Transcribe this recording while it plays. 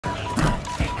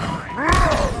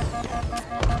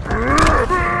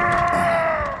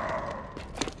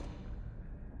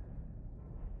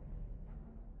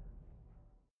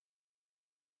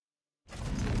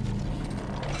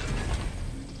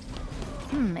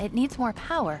It needs more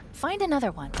power. Find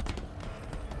another one.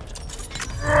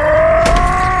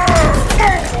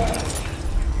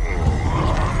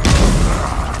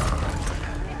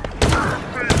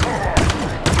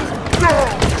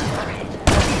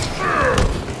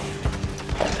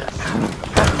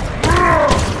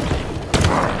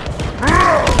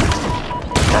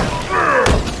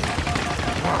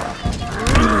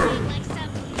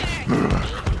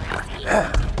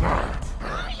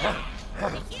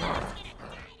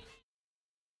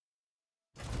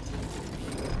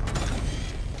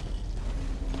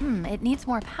 It needs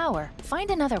more power. Find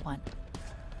another one.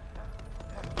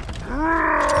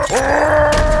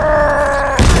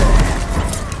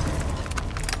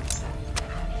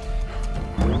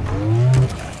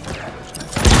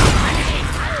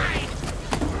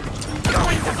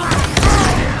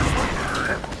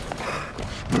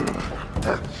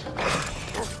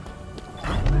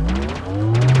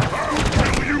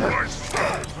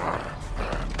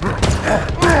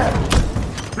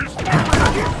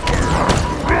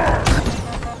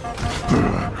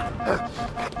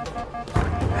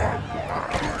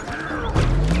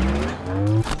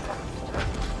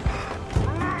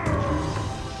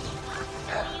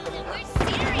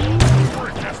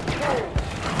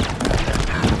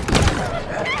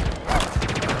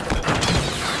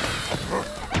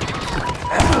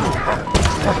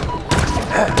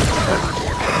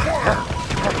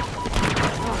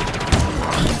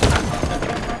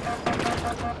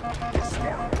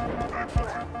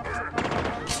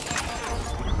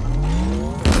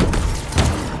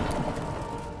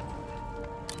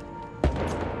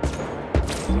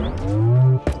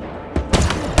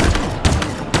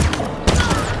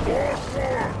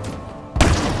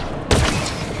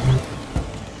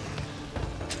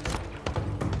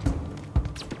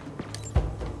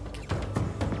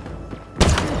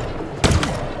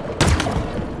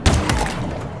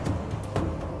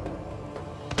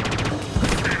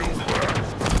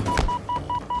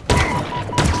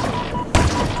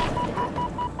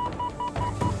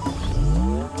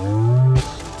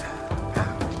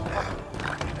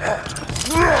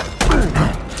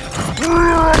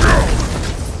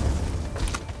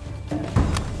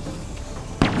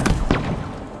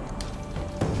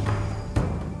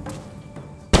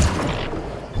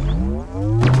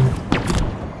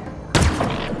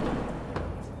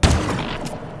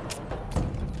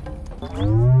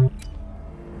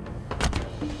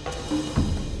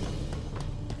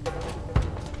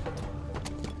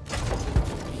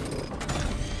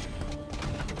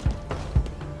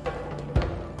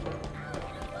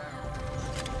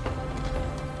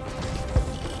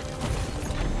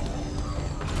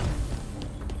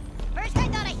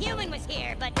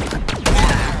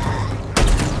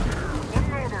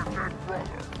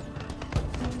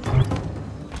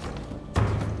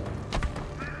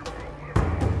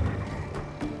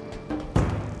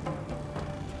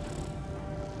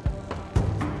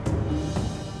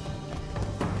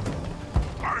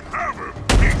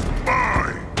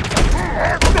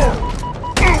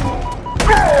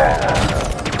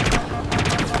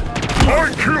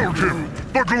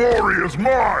 The glory is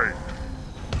mine!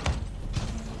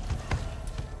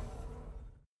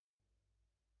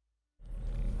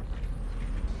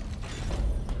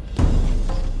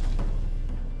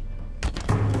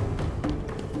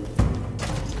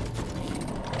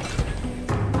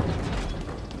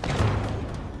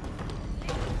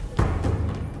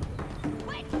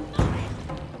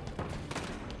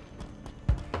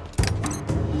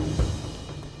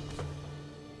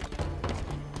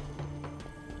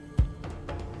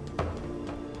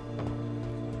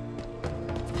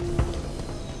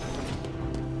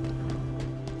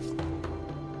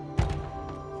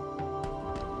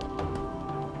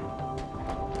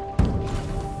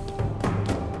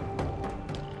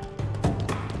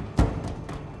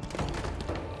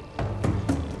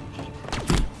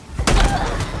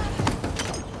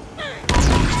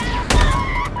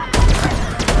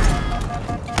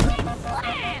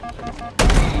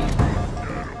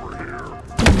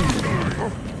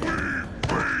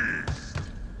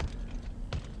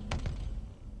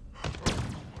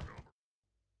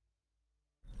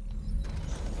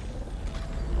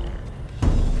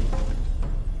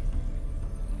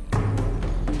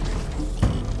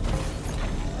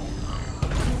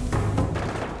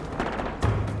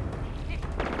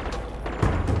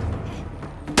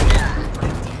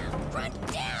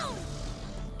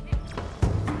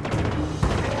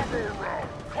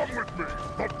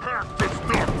 The pack does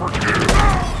not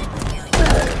forgive!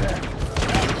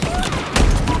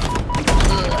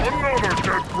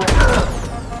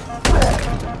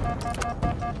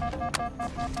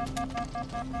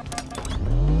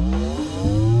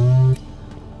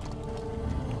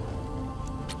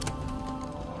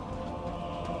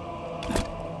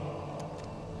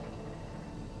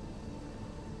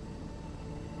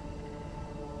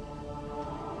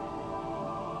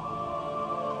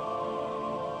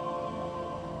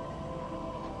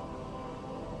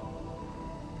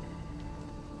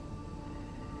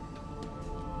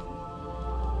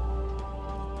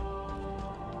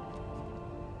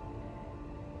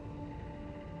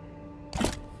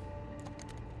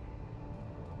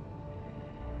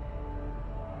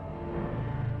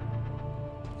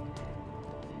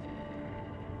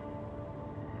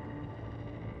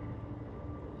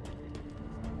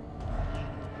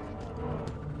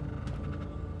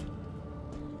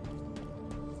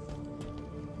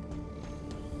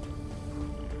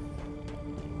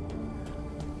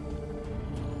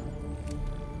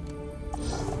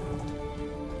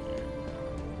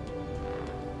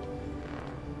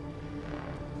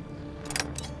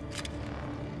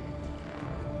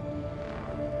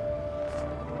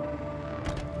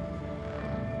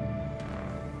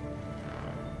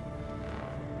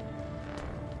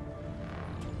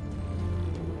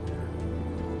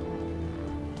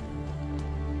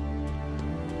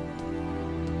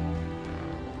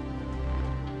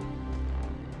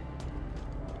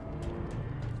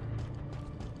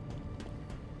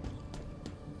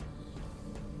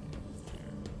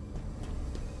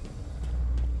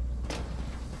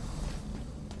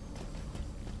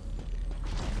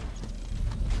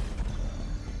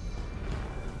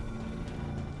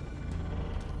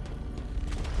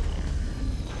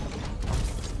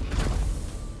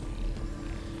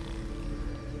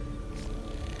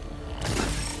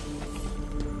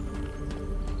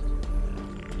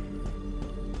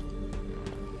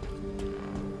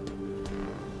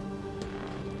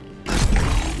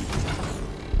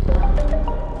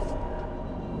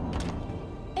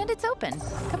 It's open.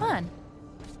 Come on.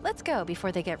 Let's go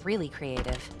before they get really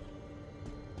creative.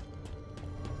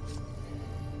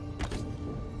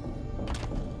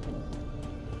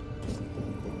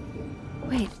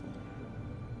 Wait.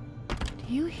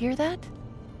 Do you hear that?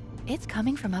 It's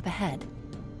coming from up ahead.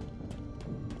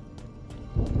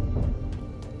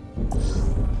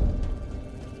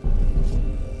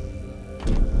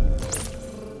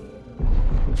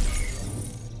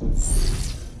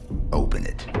 Open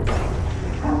it.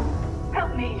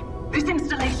 Help me! This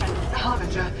installation, the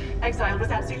Harbinger, exile was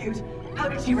absolute. How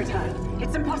did she return?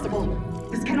 It's impossible.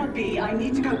 This cannot be. I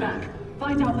need to go back.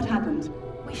 Find out what happened.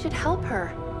 We should help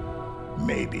her.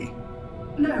 Maybe.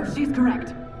 No, she's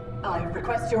correct. I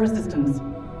request your assistance.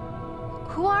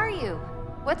 Who are you?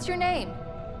 What's your name?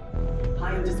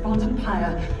 I am Despondent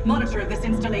Pyre, monitor of this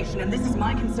installation, and this is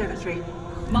my conservatory.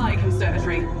 My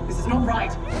conservatory. This is not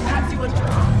right. Perhaps you would...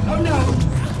 Oh no!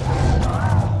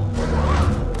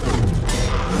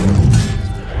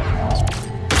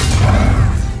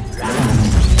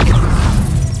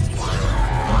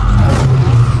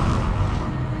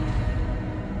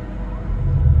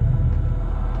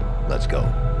 Let's go.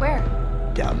 Where?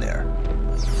 Down there.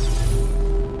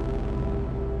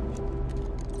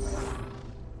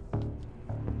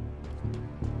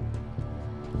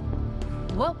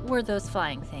 What were those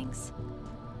flying things?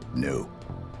 New.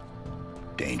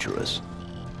 Dangerous.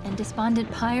 And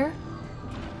Despondent Pyre?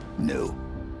 New.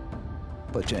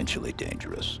 Potentially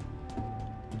dangerous.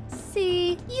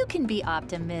 See, you can be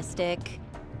optimistic.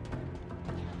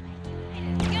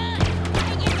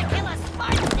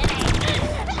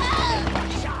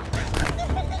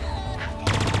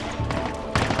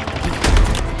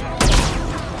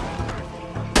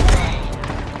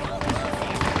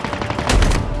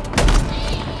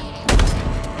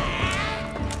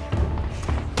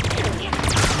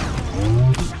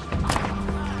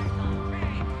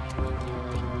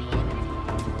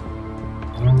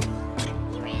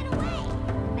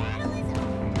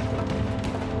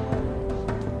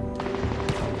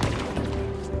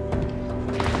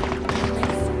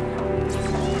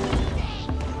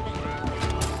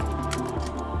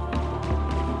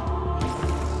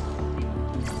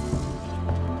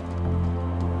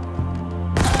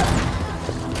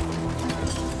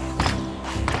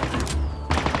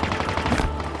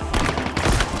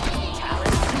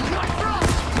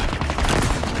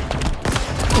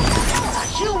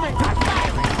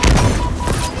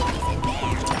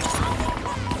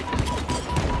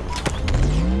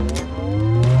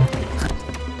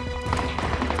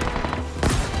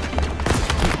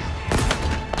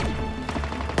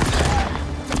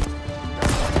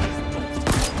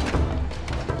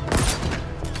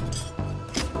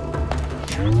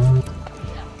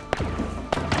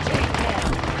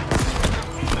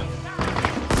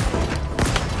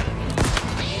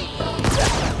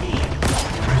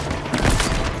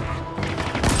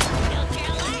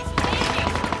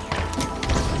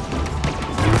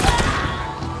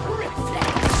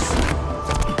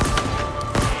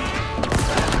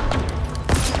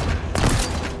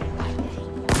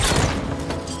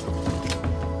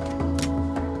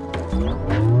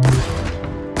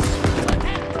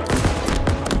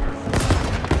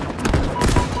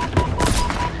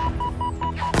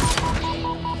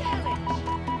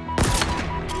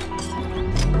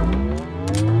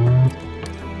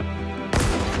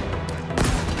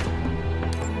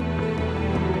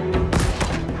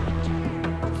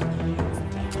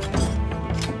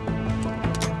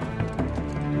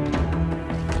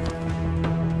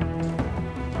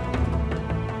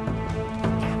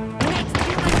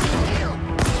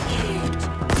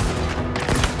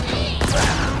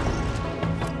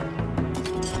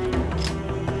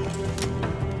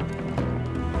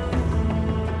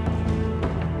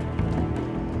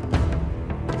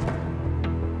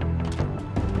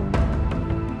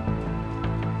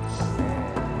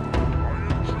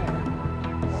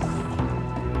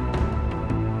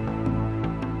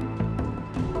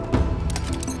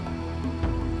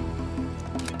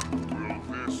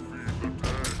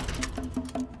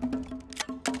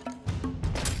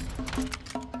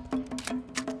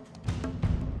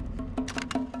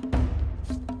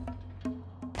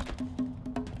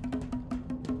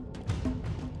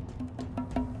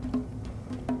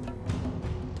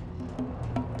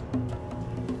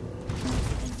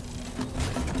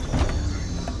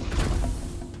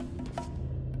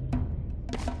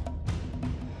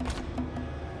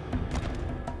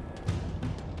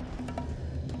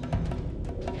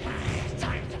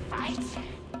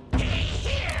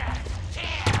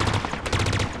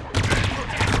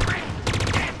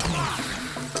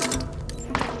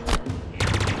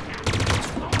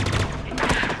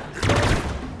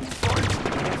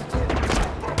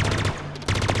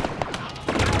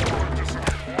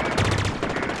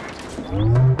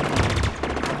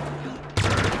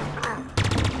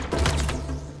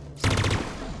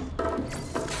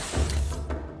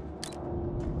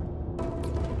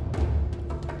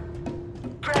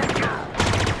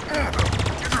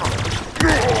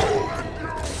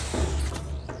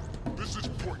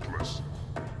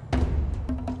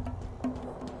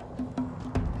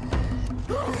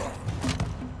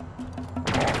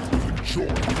 Short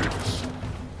hits.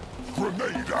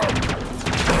 Grenade out.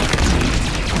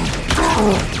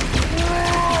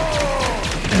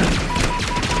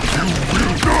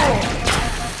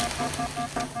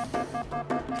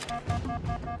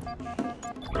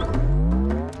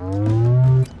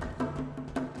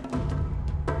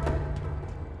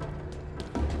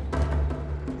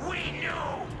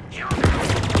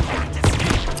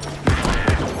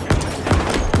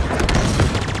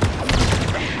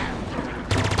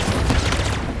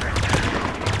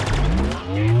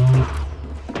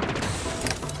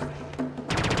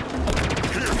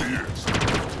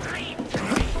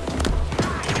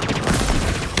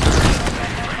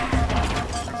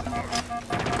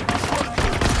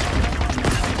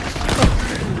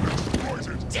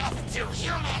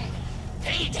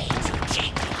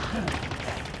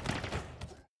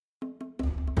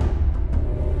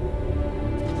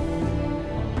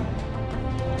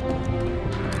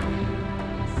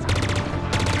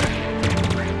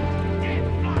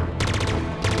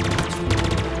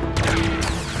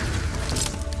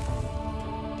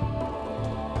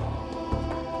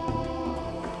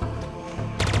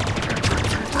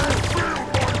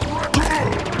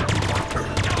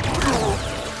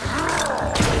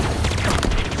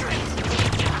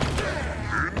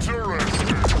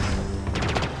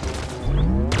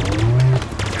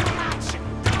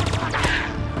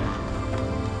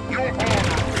 You will not.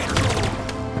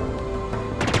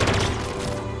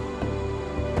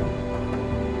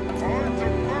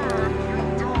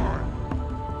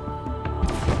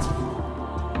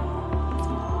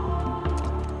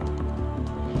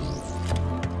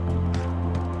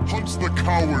 Hunts the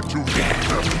coward to death.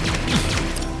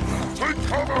 Take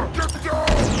cover! Get down!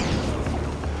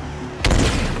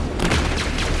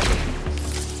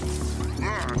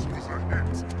 That was a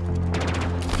hit.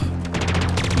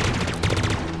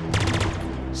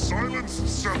 Silence,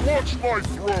 set. Watch my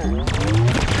throne!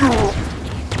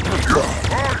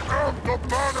 I am the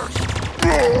banished!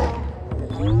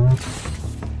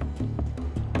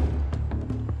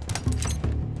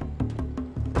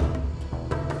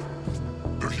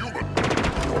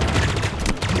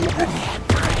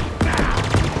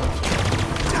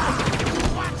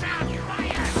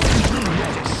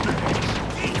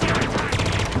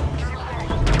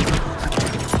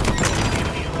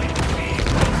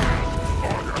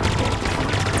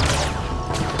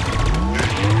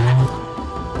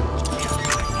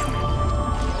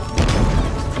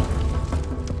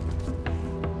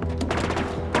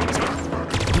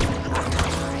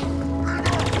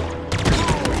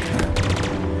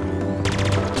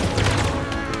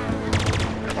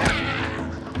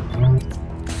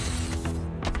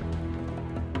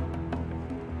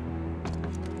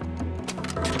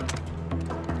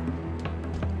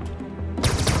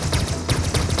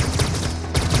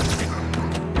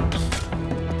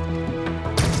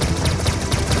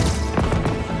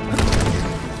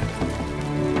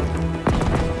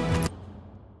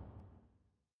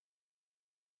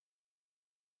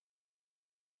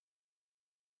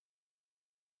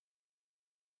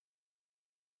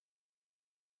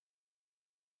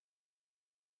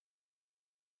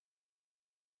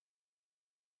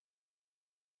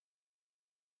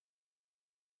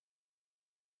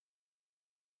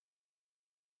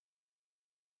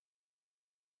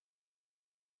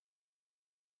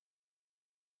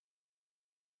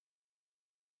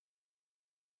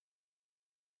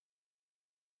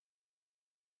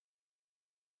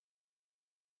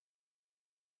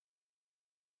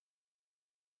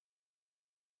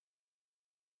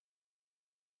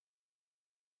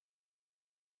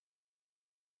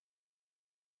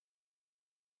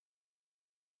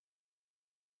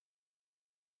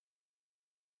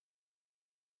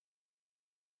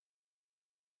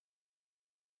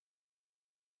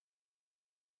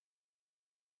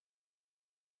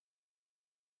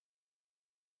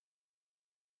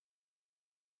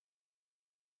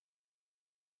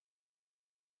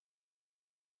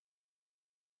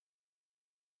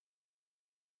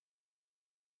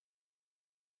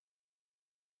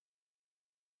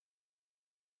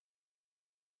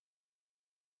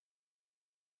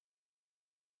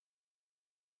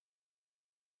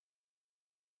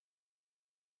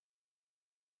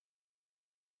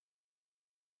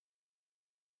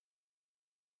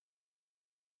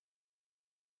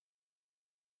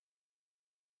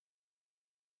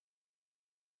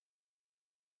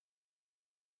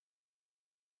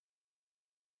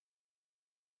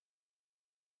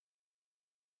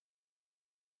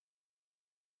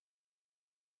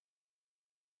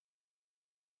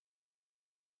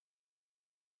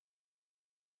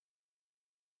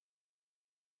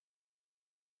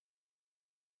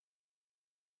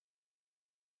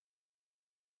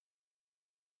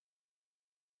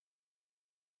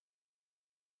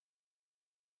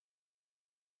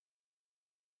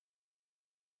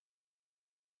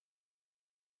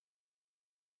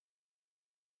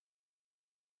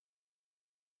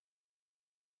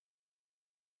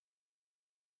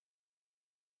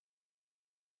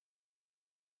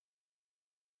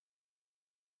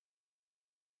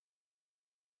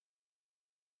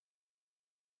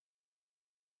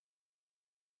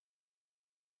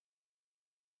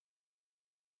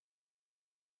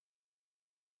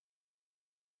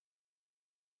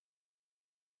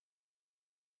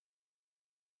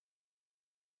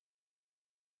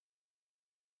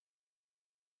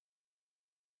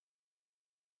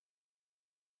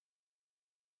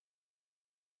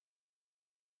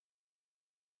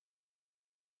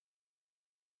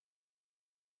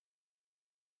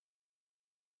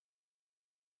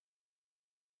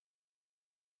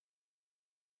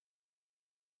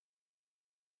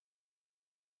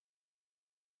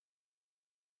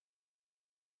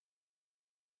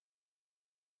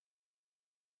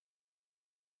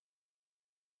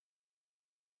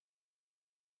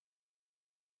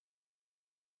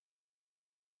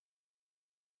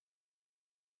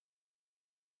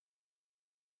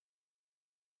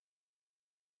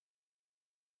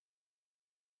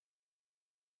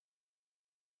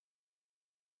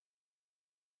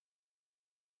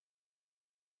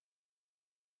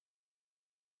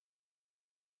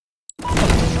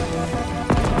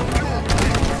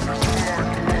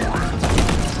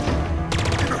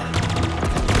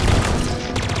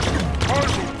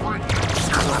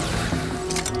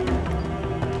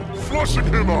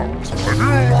 forcing him out, and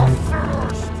you are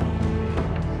first!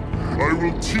 I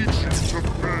will teach you to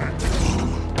beg.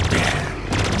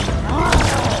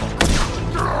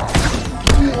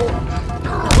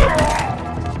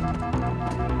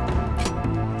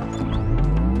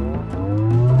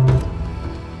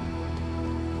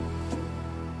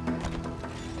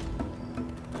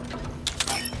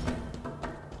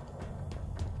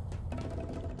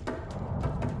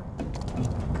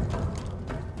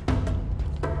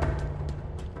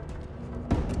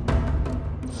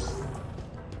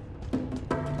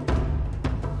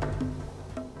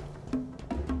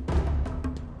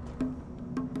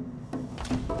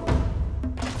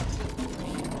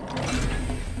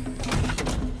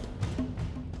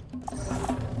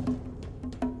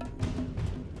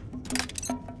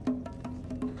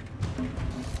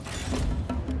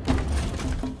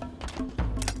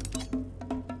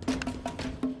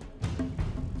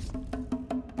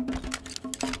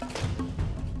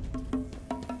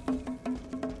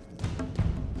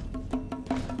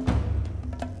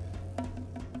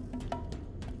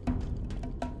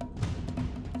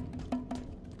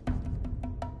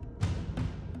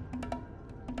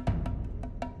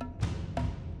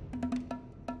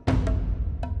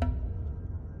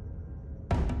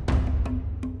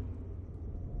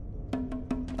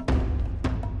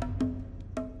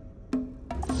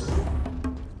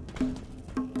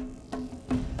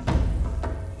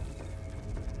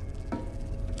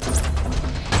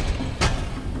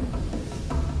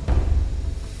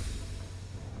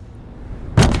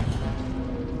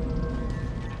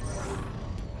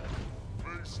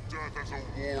 As a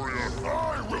warrior,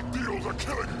 I will deal the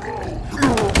killing blow!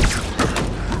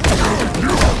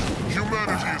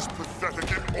 Humanity is pathetic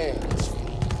in all its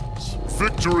forms.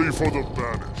 Victory for the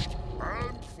banished,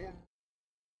 and for...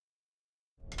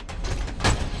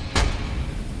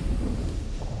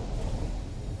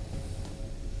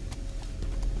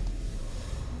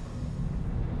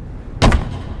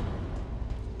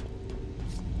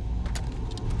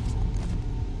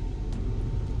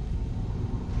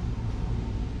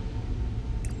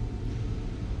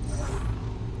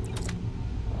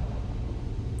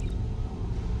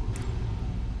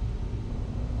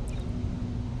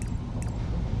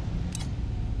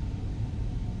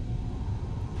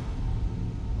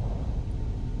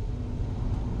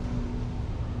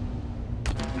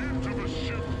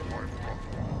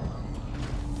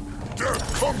 Death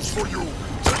comes for you!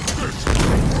 Take this!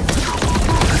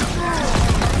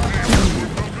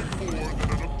 Nothing more than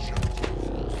an objective.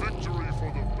 Victory for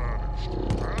the banished,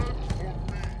 and for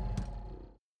me.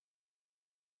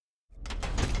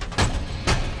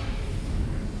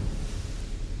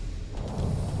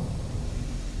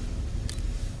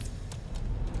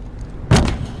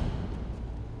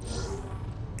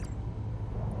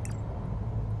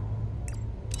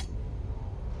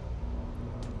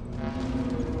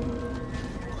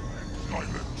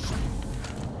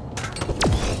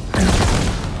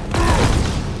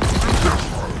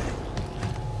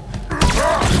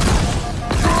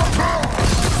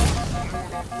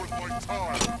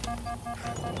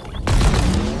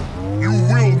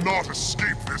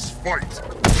 Escape this fight!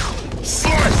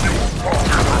 Slice you apart!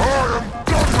 I am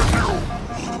done with you!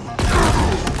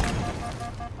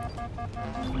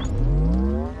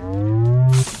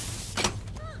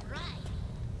 Alright.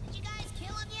 Did you guys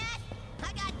kill him yet? I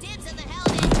got dibs in the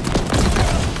helmet.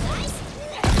 Nice?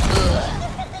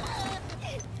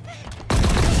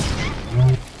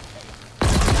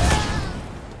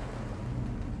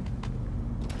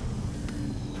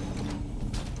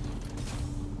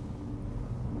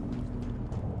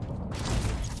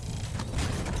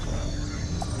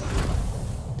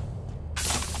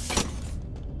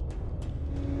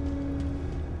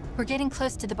 We're getting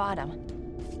close to the bottom.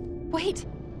 Wait!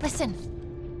 Listen!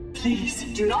 Please,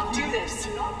 do not do this.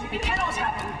 It cannot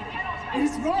happen. It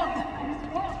is wrong.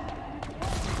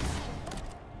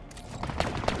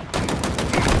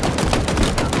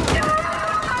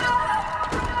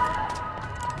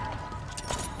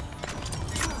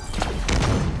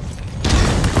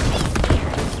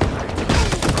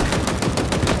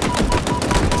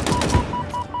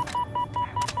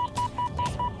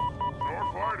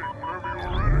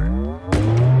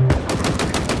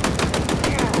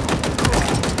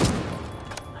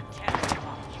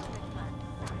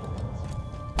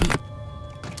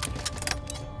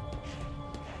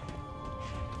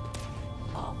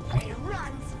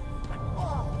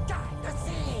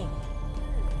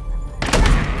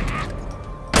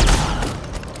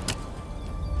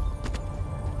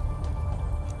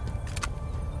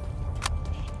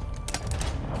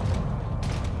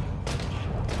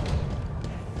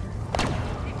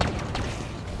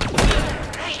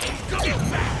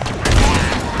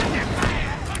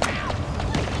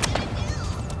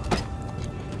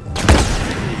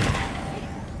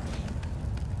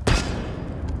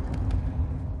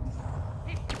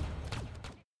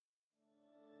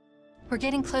 We're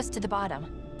getting close to the bottom.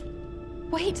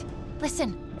 Wait!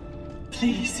 Listen!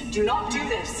 Please, do not do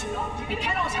this. It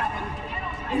cannot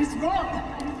happen. It is wrong.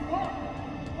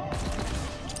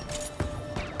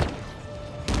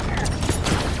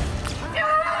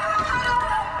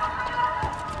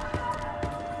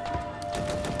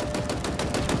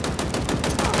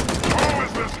 How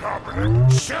is this happening?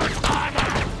 Shoot harder!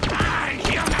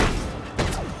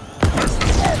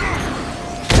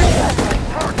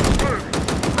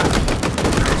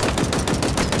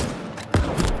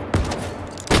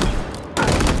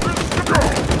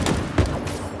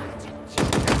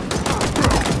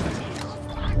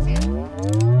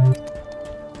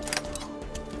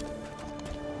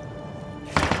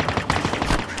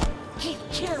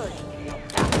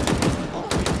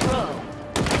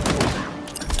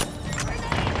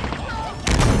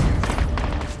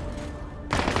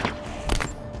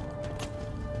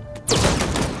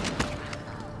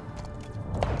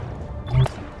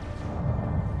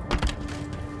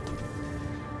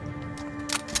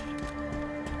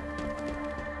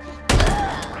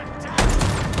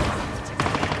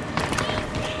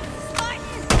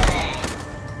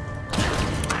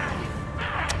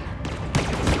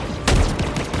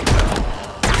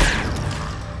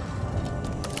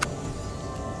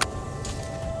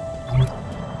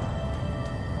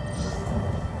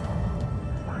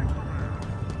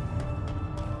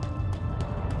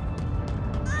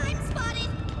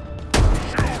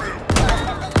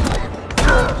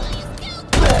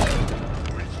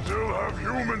 I'm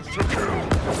human!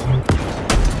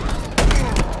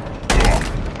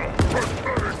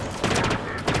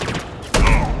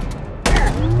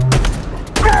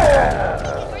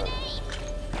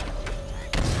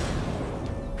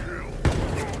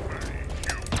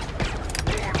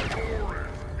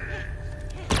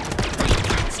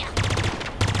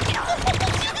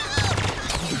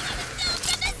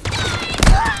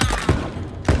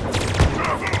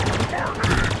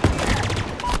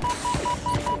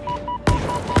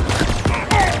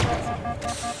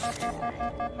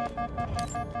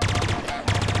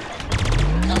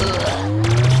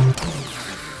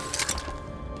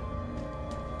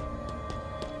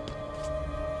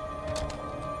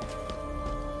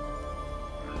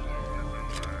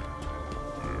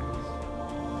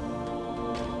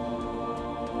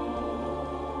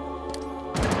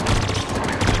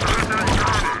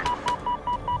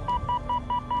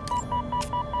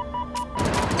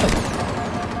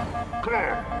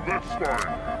 That's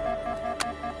fine.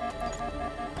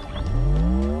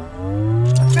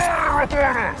 Fire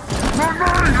upon us!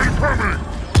 Grenade incoming!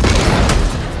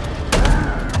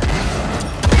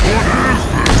 What is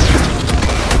this?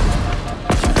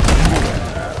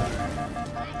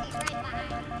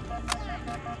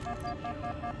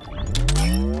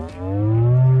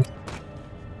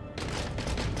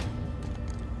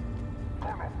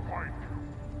 Gonna fight you.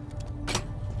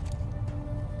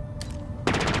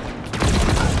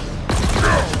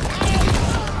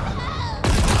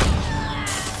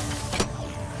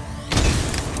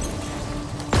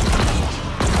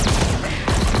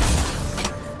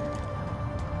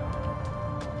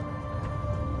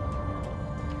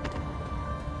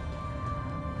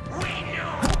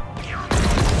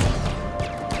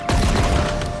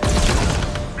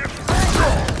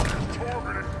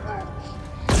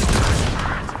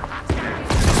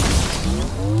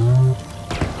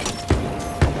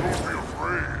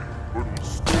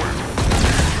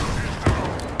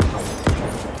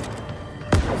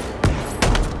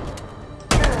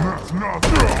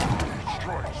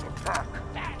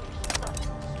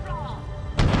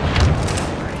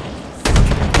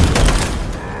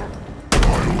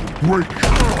 Break.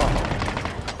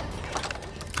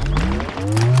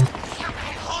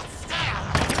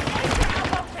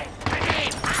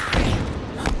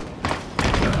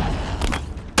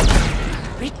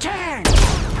 Return!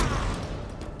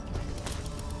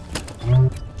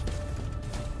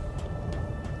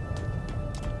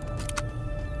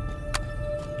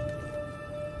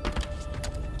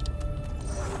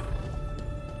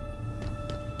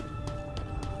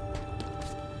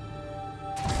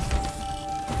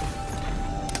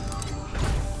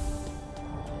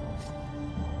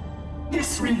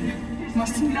 This ring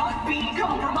must not be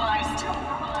compromised.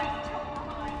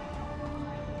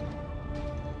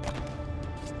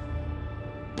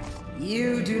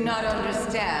 You do not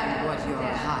understand what you're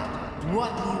hiding,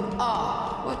 what you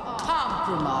are, what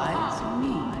compromise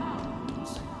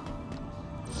means.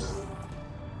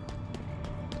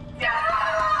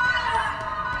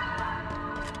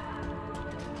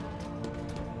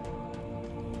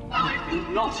 I will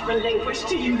not relinquish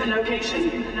to you the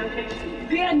location.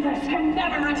 The Endless can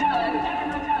never return.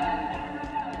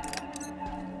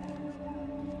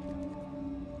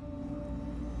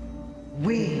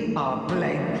 We are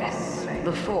blameless.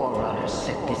 The Forerunners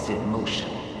set this in motion.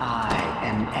 I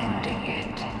am ending it.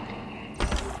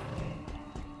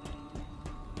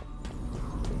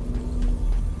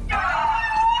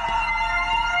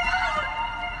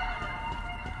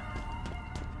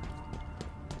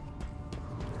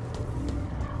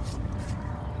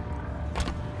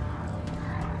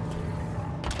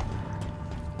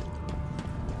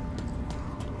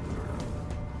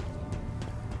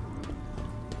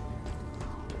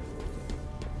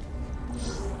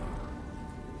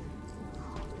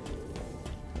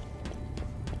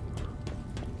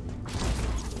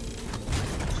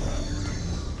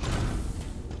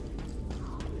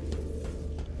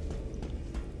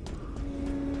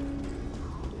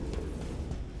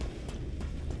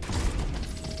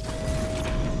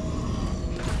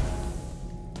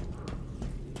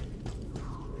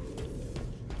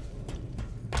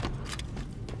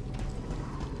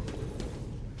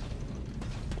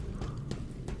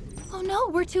 Oh no,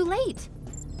 we're too late.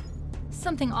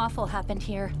 Something awful happened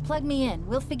here. Plug me in.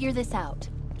 We'll figure this out.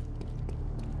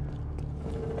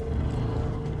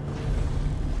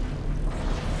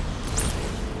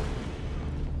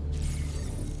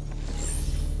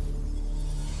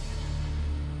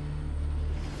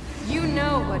 You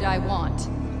know what I want.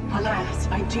 Alas,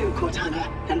 I do, Cortana,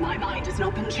 and my mind has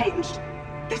not been changed.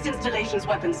 This installation's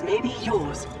weapons may be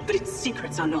yours, but its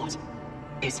secrets are not.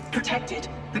 It's protected.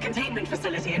 The containment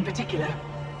facility in particular.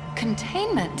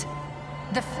 Containment?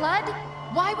 The Flood?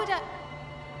 Why would I...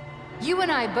 You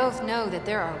and I both know that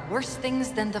there are worse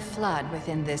things than the Flood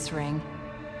within this ring.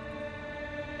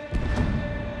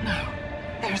 No.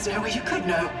 There's no way you could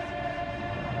know.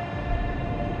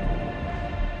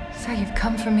 So you've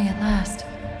come for me at last.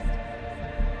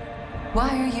 Why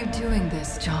are you doing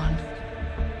this, John?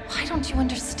 Why don't you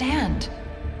understand?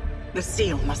 The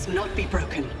seal must not be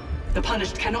broken. The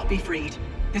punished cannot be freed.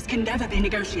 This can never be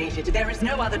negotiated. There is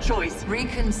no other choice.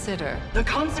 Reconsider. The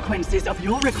consequences of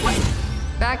your request.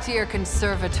 Back to your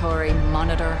conservatory,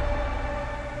 Monitor.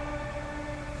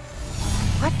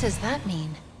 What does that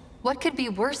mean? What could be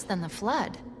worse than the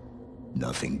Flood?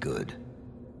 Nothing good.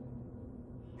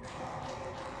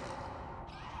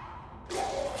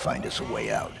 Find us a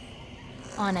way out.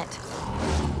 On it.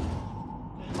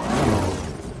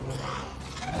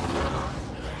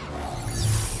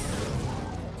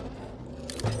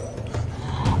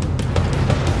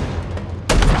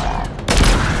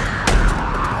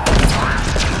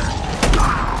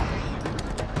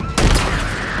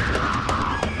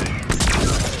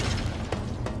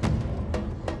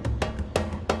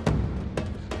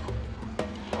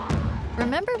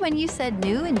 Remember when you said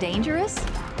new and dangerous?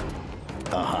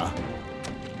 Uh-huh.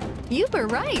 You were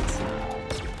right.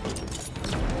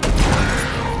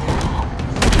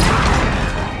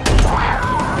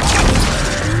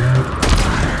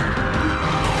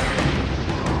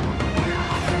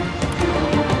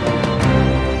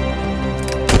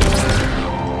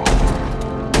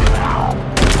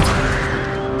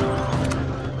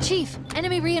 Chief,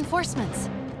 enemy reinforcements.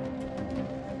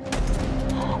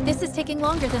 This is taking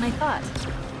longer than I thought.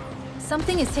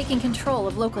 Something is taking control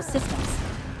of local systems.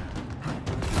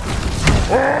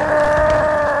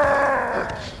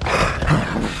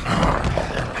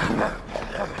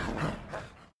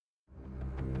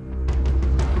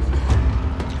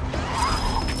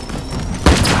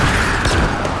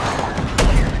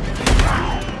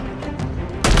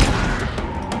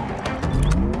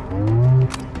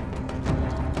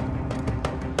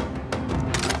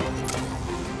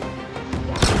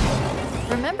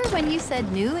 Remember when you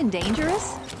said new and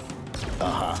dangerous?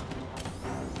 Uh-huh.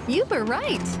 You were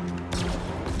right.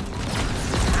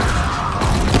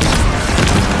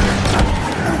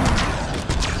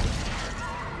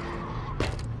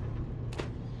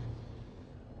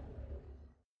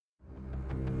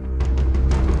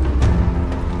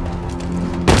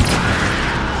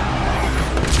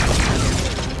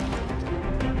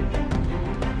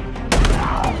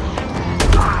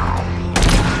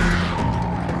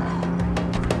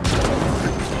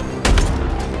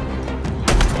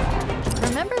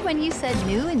 When you said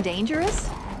new and dangerous?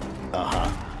 Uh-huh.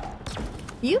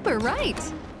 You were right.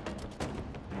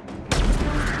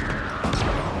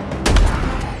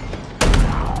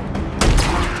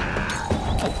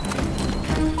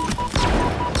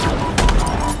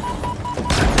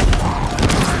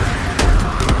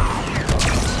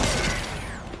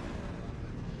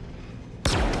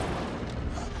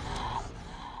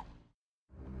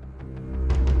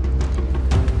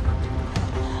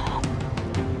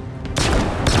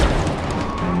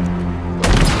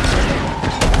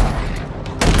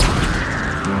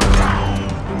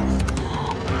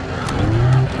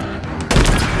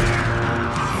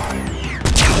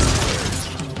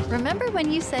 Remember when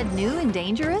you said new and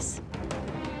dangerous?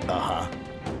 Uh-huh.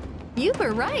 You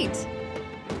were right.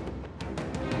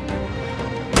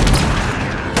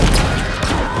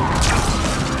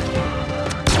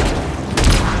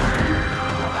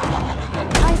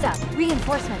 Eyes up!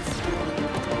 Reinforcements!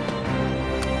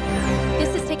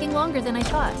 This is taking longer than I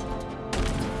thought.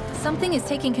 Something is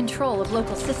taking control of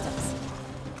local systems.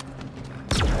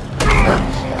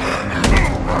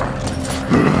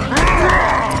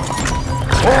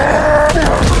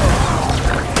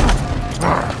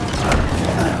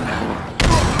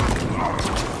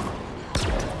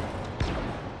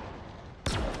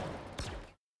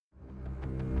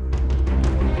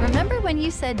 Remember when you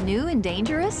said new and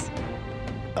dangerous?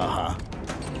 Uh-huh.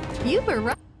 You were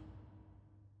right.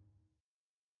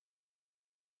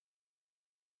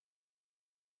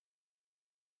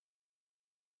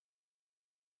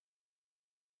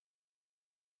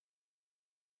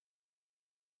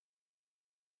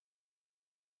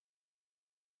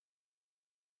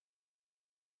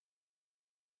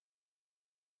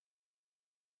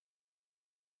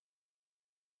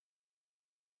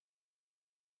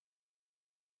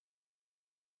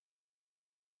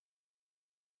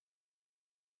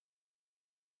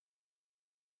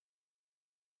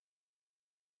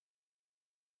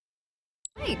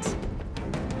 Right.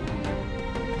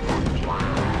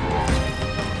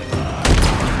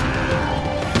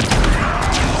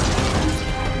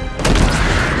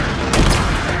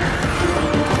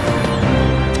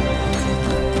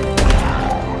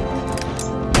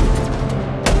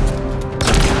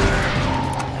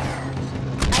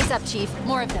 Eyes up, Chief.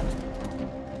 More of them.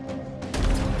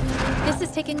 This is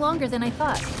taking longer than I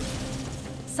thought.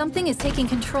 Something is taking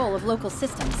control of local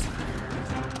systems.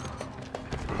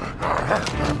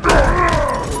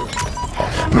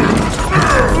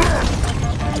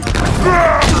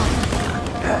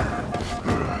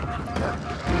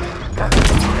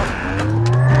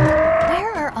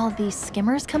 Where are all these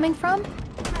skimmers coming from?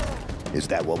 Is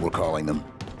that what we're calling them?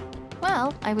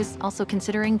 Well, I was also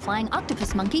considering flying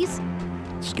octopus monkeys.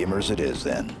 Skimmers it is,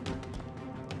 then.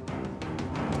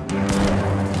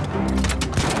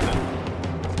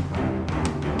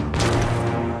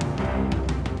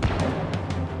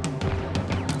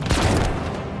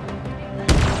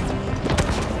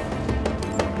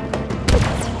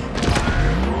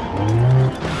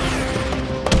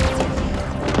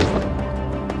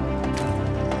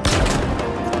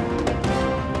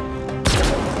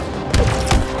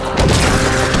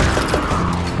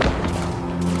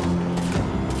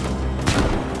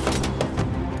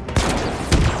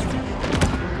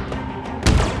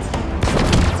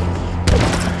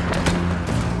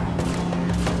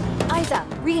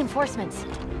 Reinforcements.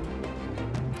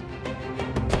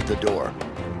 The door.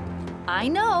 I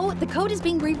know! The code is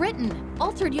being rewritten,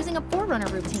 altered using a Forerunner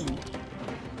routine.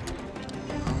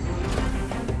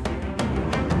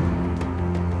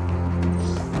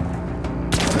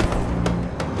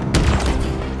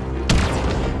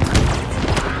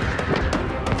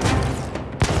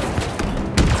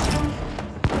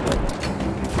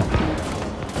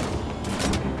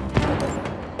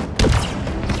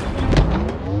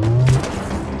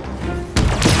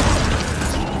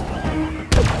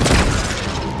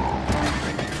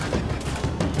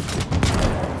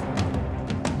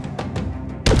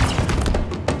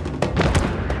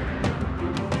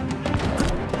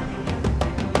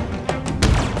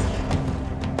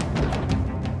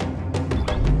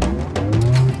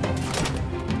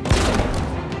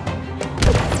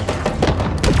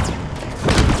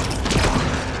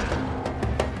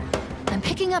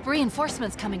 Up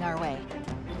reinforcements coming our way.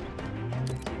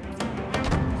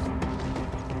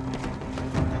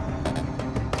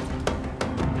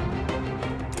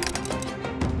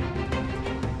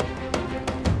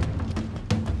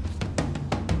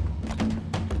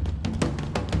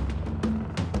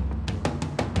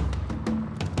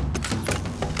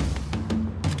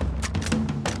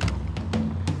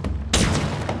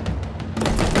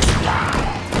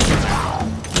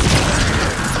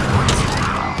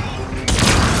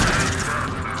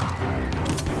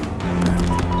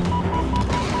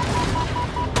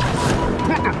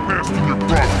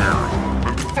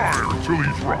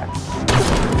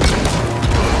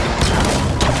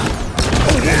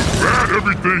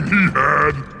 Everything he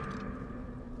had!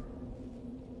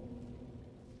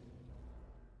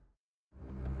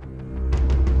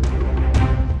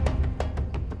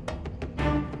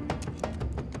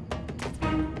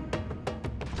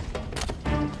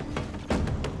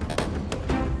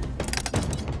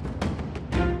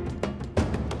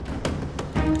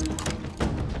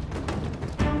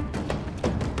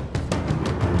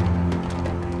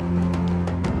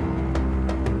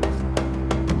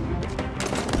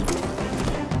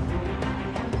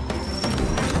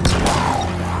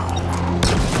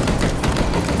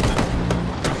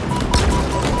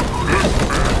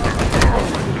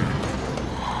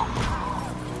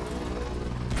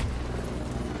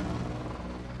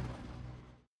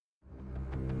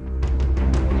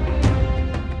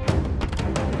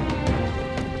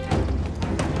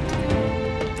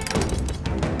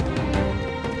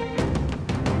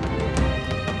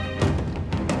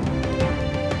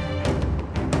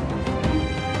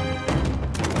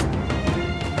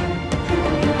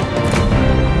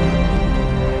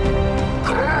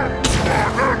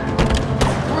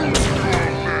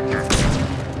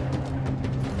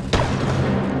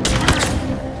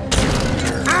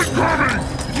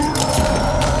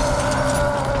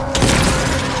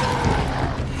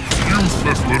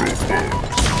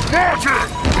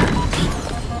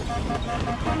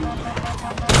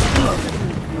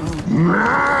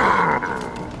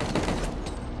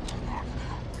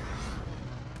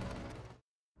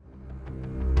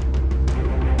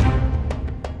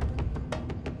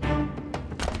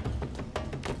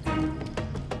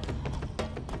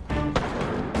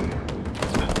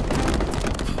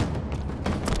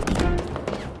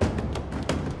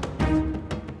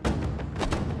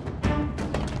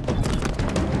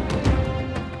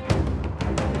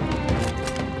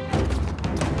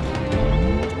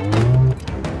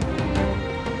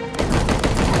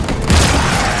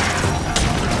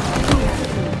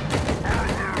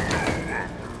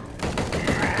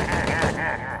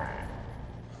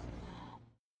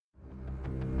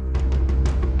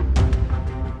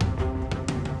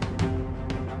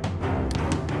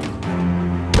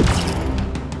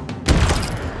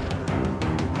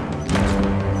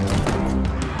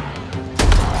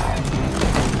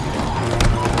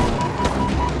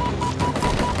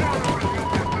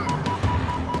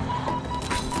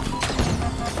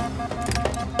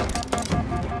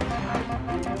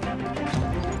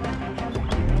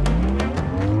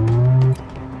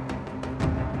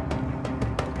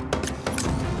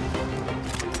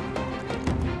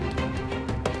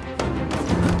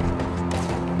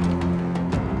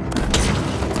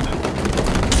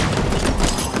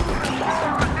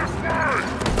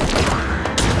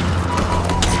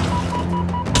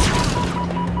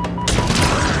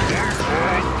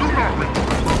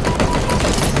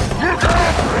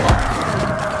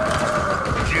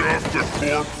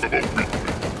 corpse of a weakling.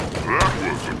 That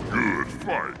was a good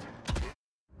fight.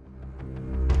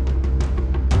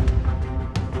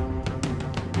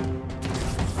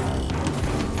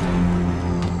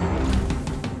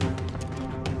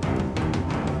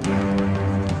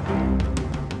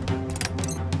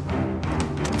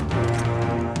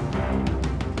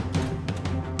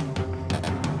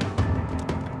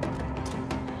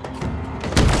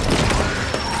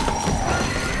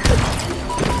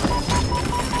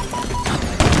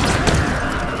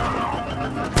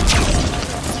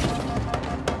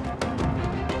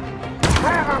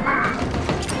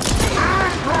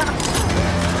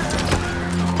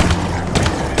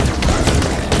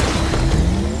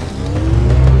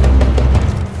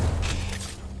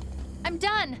 I'm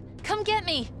done! Come get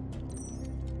me!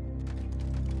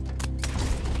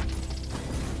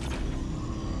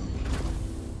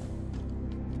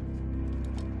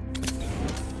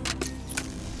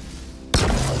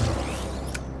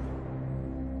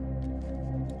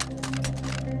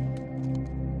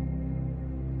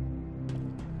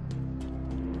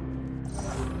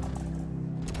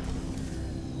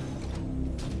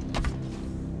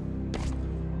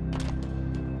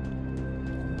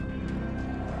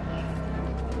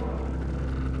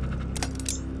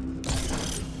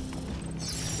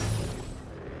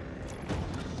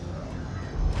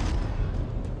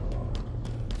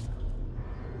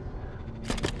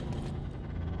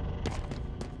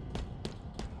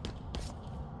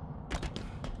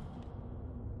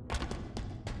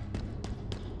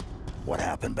 What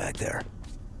happened back there?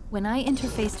 When I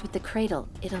interfaced with the cradle,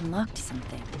 it unlocked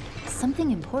something.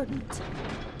 Something important.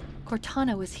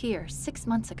 Cortana was here 6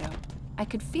 months ago. I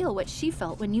could feel what she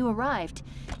felt when you arrived.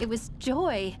 It was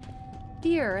joy,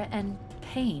 fear, and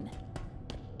pain.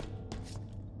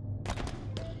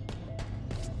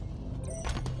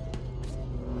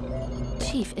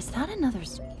 Chief, is that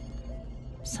another's...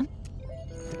 some...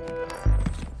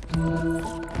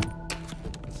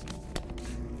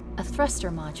 A thruster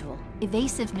module.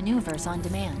 Evasive maneuvers on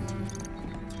demand.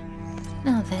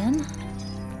 Now then,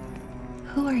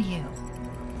 who are you?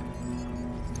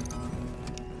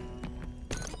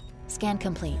 Scan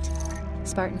complete.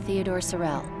 Spartan Theodore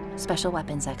Sorel, special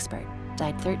weapons expert.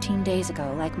 Died 13 days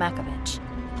ago, like Makovich.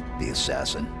 The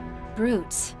assassin?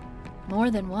 Brutes. More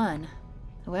than one.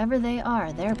 Whoever they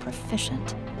are, they're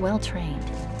proficient, well-trained.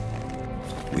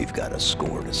 We've got a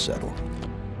score to settle.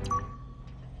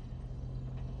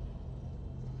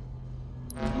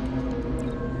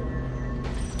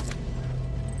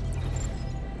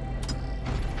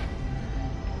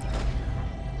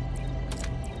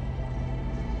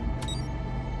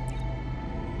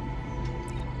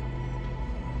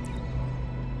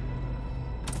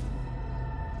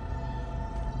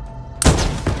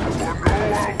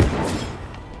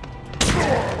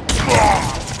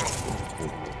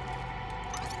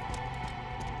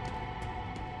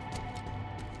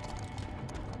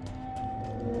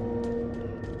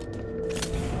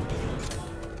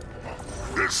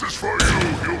 This is for you,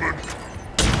 human!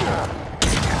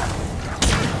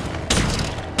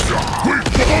 We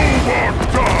both are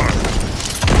done!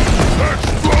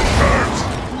 Explode it!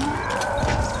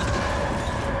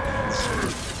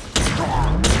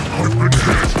 I've been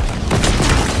hit!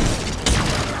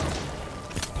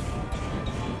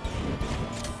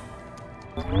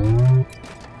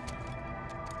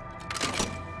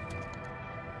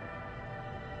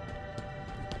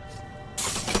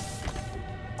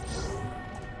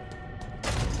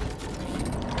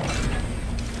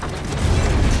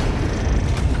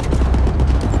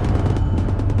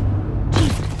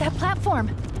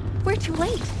 too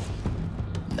late.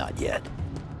 Not yet.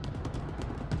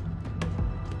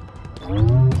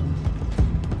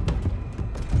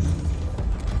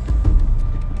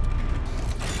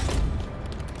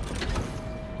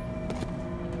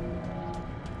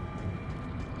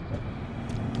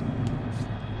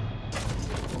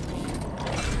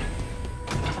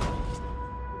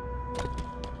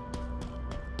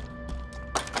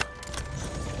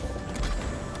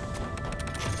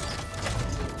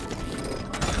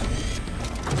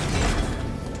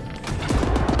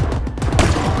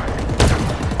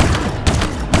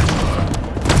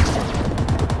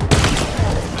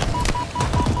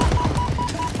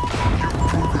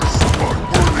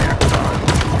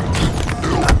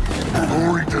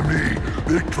 Glory to me,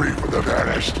 victory for the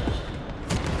vanished.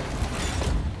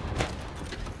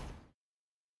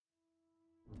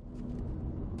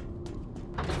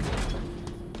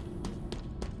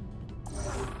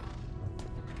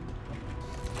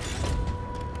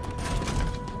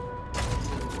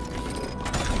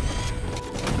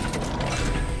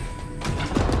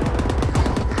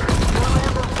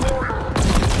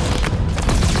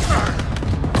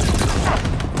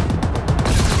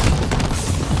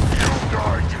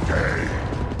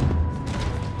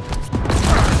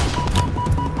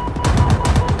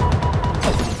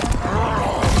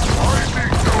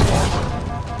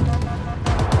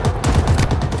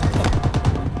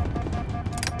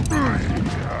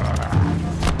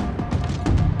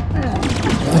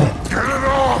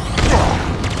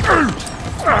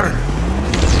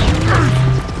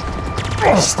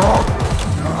 Stop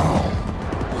now.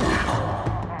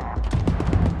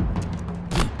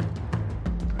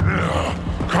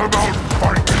 Come out and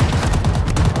fight me.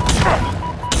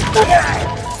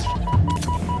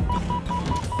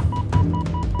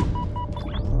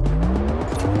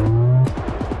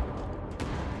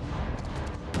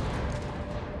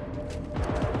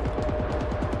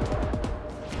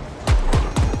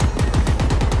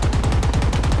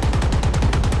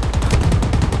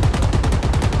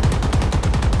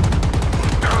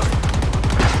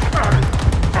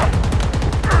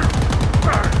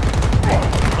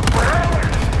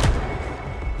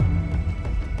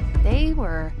 They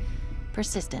were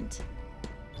persistent.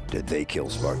 Did they kill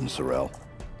Spartan Sorrel?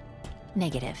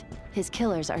 Negative. His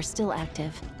killers are still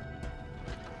active.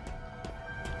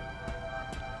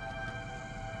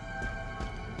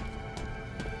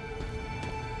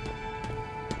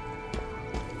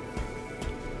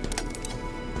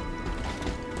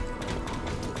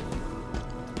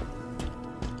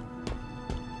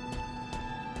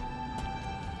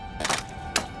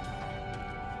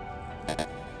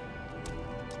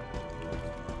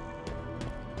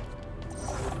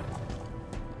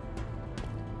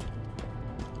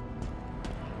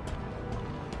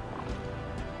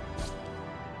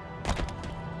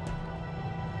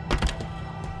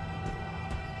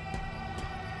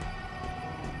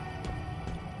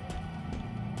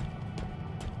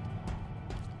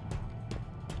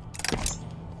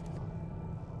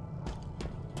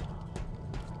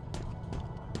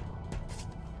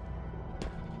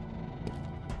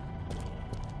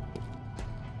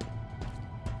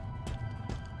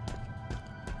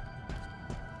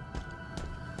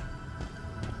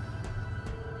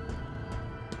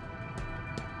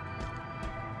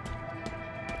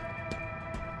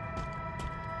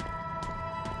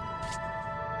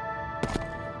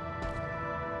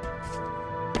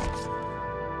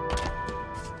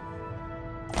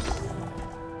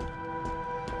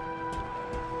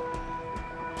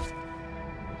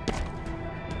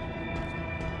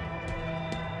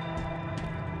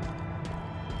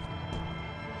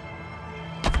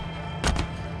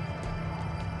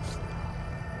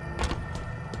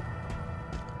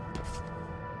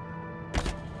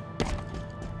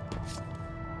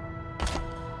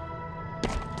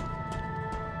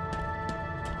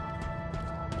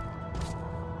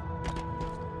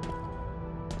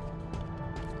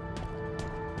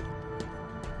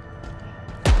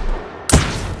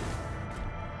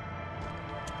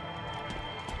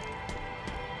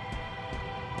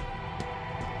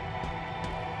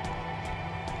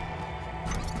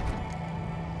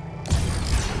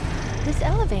 This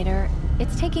elevator,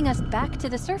 it's taking us back to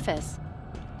the surface.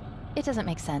 It doesn't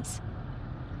make sense.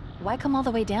 Why come all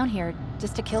the way down here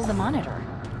just to kill the Monitor?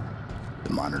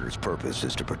 The Monitor's purpose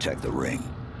is to protect the ring.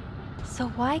 So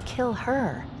why kill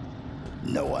her?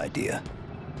 No idea.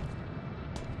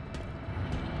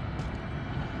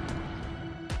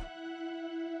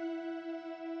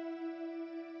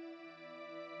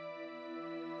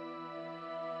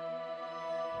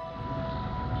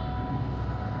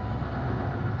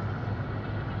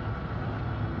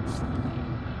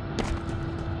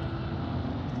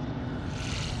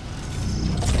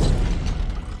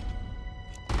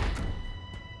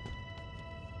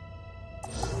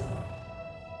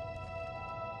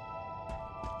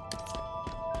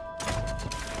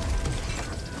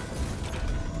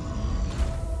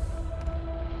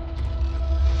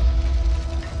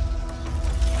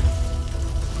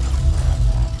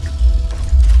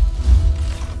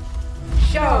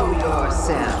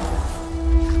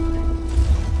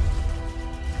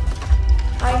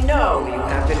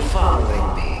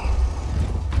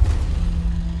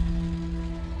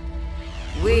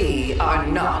 We are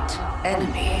not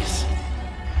enemies.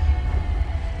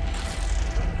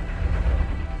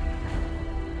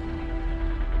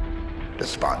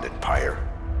 Despondent pyre.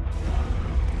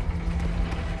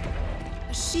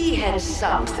 She had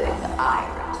something I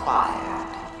required.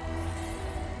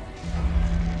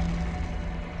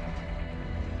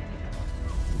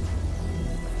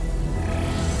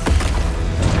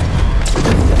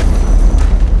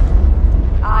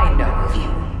 I know of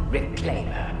you,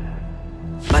 Reclaimer.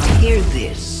 But hear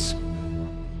this.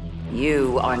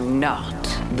 You are not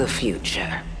the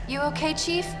future. You okay,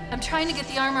 Chief? I'm trying to get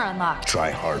the armor unlocked.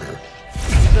 Try harder.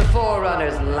 The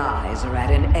Forerunner's lies are at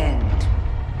an end.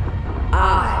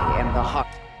 I am the heart.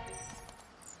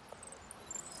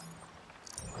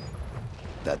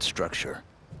 That structure.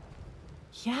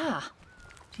 Yeah.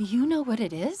 Do you know what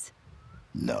it is?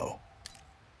 No.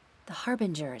 The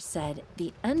Harbinger said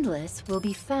the Endless will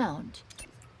be found.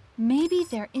 Maybe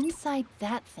they're inside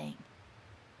that thing.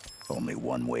 Only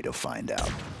one way to find out.